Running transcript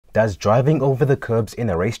Does driving over the curbs in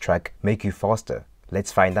a racetrack make you faster?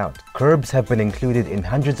 Let's find out. Curbs have been included in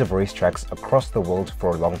hundreds of racetracks across the world for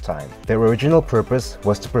a long time. Their original purpose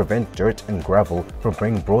was to prevent dirt and gravel from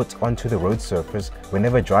being brought onto the road surface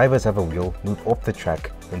whenever drivers have a wheel move off the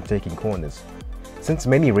track when taking corners. Since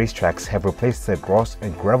many racetracks have replaced their grass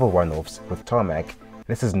and gravel runoffs with tarmac,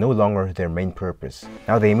 this is no longer their main purpose.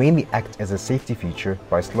 Now they mainly act as a safety feature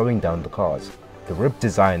by slowing down the cars. The ribbed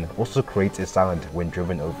design also creates a sound when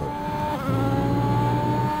driven over.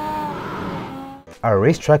 Our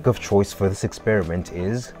racetrack of choice for this experiment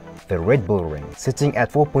is the Red Bull Ring. Sitting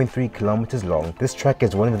at 4.3 kilometers long, this track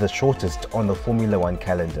is one of the shortest on the Formula 1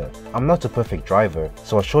 calendar. I'm not a perfect driver,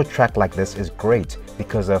 so a short track like this is great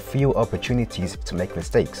because there are few opportunities to make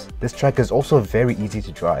mistakes. This track is also very easy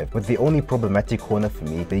to drive, with the only problematic corner for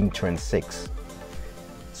me being turn 6.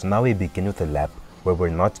 So now we begin with a lap where we're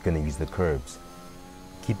not going to use the curbs.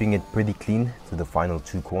 Keeping it pretty clean through the final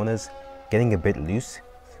 2 corners, getting a bit loose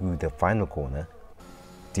through the final corner,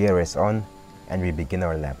 DRS on, and we begin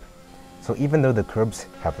our lap. So even though the curbs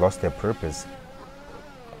have lost their purpose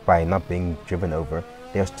by not being driven over,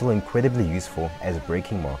 they are still incredibly useful as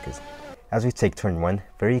braking markers. As we take turn 1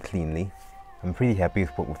 very cleanly, I'm pretty happy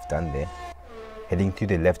with what we've done there. Heading through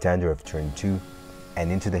the left-hander of turn 2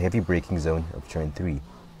 and into the heavy braking zone of turn 3.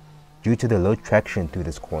 Due to the low traction through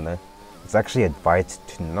this corner, it's actually advised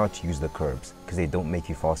to not use the curbs because they don't make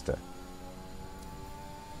you faster.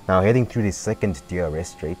 Now heading through the second DRS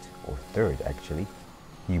straight, or third actually,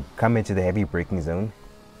 you come into the heavy braking zone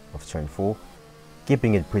of turn 4,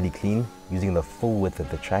 keeping it pretty clean, using the full width of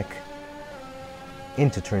the track.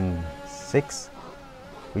 Into turn 6,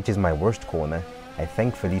 which is my worst corner, I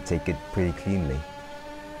thankfully take it pretty cleanly.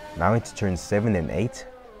 Now into turn 7 and 8,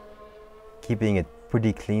 keeping it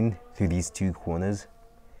pretty clean through these 2 corners.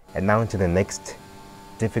 And now into the next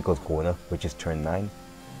difficult corner, which is turn 9,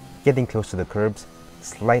 getting close to the curbs,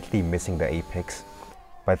 slightly missing the apex,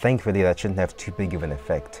 but thankfully that shouldn't have too big of an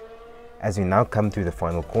effect. As we now come through the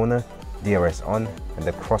final corner, DRS on, and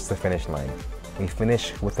across the finish line, we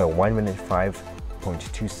finish with a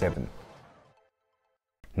 1:05.27.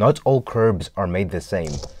 Not all curbs are made the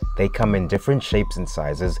same. They come in different shapes and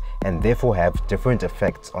sizes and therefore have different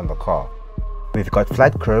effects on the car. We've got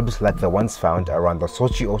flat curbs like the ones found around the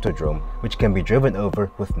Sochi Autodrome, which can be driven over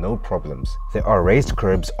with no problems. There are raised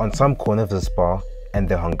curbs on some corners of the Spa and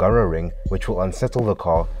the Hungaroring, which will unsettle the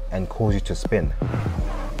car and cause you to spin.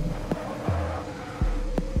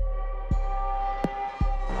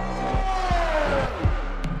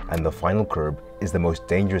 And the final curb is the most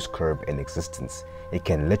dangerous curb in existence. It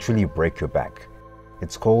can literally break your back.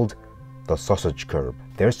 It's called the sausage curb.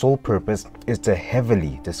 Their sole purpose is to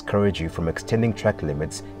heavily discourage you from extending track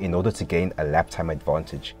limits in order to gain a lap time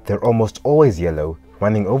advantage. They're almost always yellow.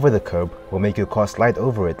 Running over the curb will make your car slide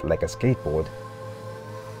over it like a skateboard,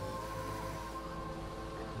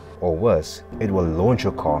 or worse, it will launch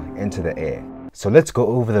your car into the air. So let's go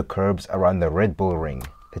over the curbs around the Red Bull Ring.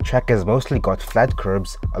 The track has mostly got flat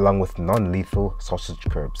curbs along with non-lethal sausage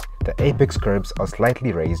curbs. The apex curbs are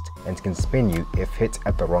slightly raised and can spin you if hit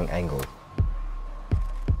at the wrong angle.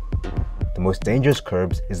 The most dangerous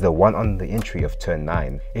curbs is the one on the entry of turn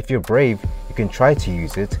 9. If you're brave, you can try to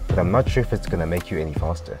use it, but I'm not sure if it's gonna make you any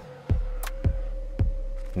faster.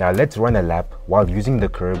 Now let's run a lap while using the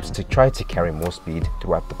curbs to try to carry more speed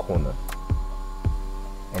throughout the corner.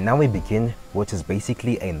 And now we begin what is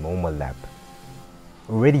basically a normal lap.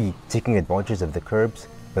 Already taking advantage of the curbs,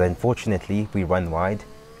 but unfortunately we run wide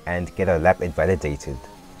and get our lap invalidated.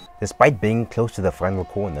 Despite being close to the final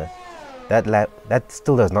corner, that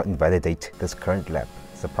still does not invalidate this current lap,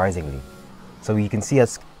 surprisingly. So you can see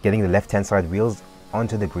us getting the left-hand side wheels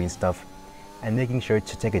onto the green stuff and making sure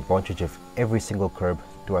to take advantage of every single curb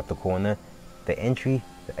throughout the corner, the entry,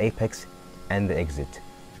 the apex, and the exit.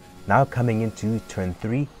 Now coming into turn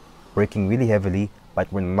 3, braking really heavily, but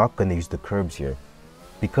we're not going to use the curbs here.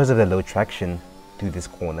 Because of the low traction through this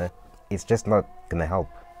corner, it's just not going to help.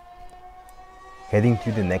 Heading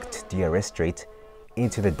through the next DRS straight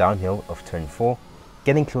into the downhill of turn 4,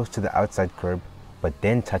 getting close to the outside curb, but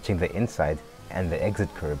then touching the inside and the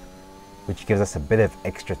exit curb, which gives us a bit of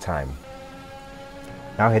extra time.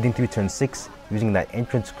 Now heading through turn 6, using that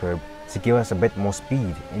entrance curb to give us a bit more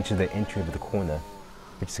speed into the entry of the corner,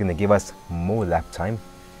 which is going to give us more lap time.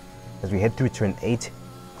 As we head through turn 8,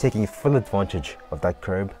 taking full advantage of that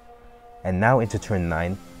curb, and now into turn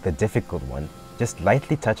 9, the difficult one, just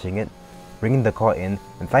lightly touching it, bringing the car in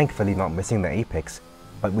and thankfully not missing the apex,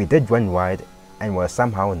 but we did run wide and were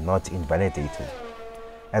somehow not invalidated.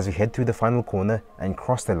 As we head through the final corner and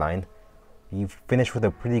cross the line, we finish with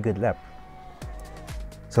a pretty good lap.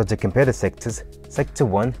 So to compare the sectors, Sector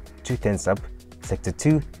 1, 2/10 up, Sector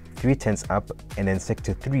 2, 3/10 up, and then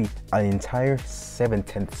Sector 3, an entire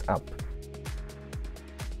 7/10 up.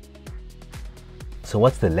 So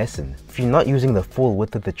what's the lesson? If you're not using the full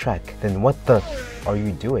width of the track, then what the are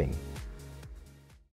you doing?